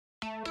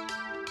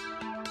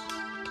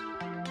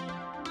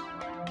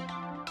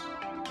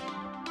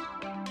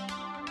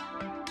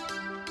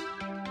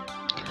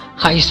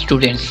Hi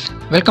students,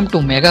 welcome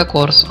to mega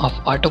course of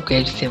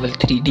AutoCAD Civil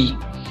 3D.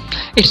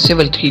 It's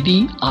Civil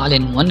 3D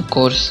all-in-one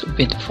course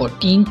with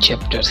 14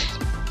 chapters.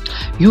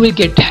 You will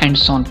get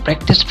hands-on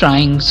practice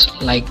drawings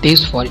like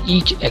this for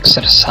each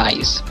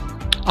exercise.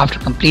 After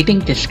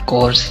completing this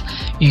course,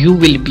 you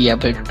will be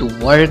able to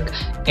work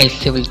as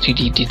Civil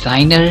 3D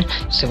designer,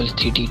 Civil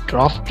 3D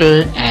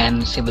drafter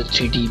and Civil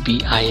 3D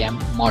BIM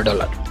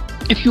Modeler.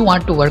 If you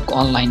want to work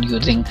online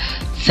using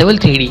Civil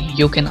 3D,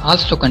 you can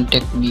also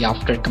contact me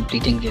after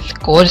completing this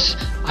course.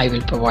 I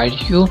will provide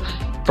you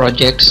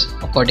projects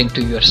according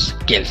to your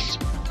skills.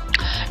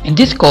 In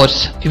this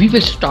course, we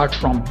will start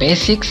from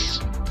basics,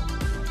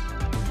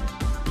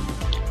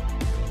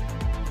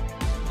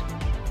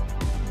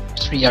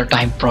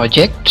 real-time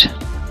project.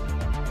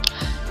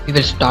 We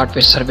will start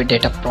with survey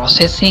data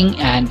processing,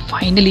 and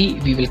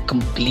finally we will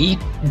complete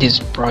this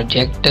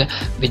project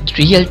with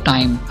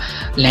real-time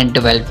land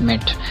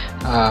development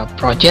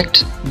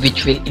project,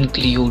 which will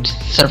include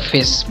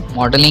surface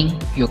modeling.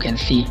 You can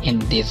see in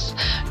this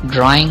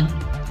drawing.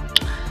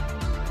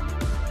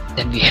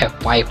 Then we have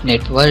pipe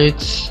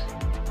networks,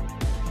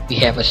 we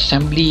have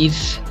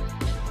assemblies,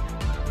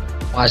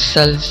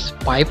 parcels,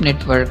 pipe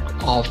network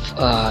of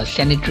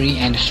sanitary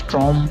and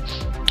storm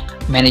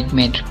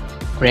management,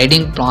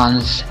 grading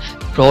plans,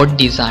 road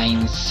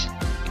designs,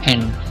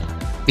 and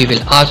we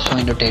will also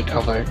annotate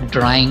our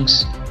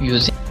drawings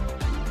using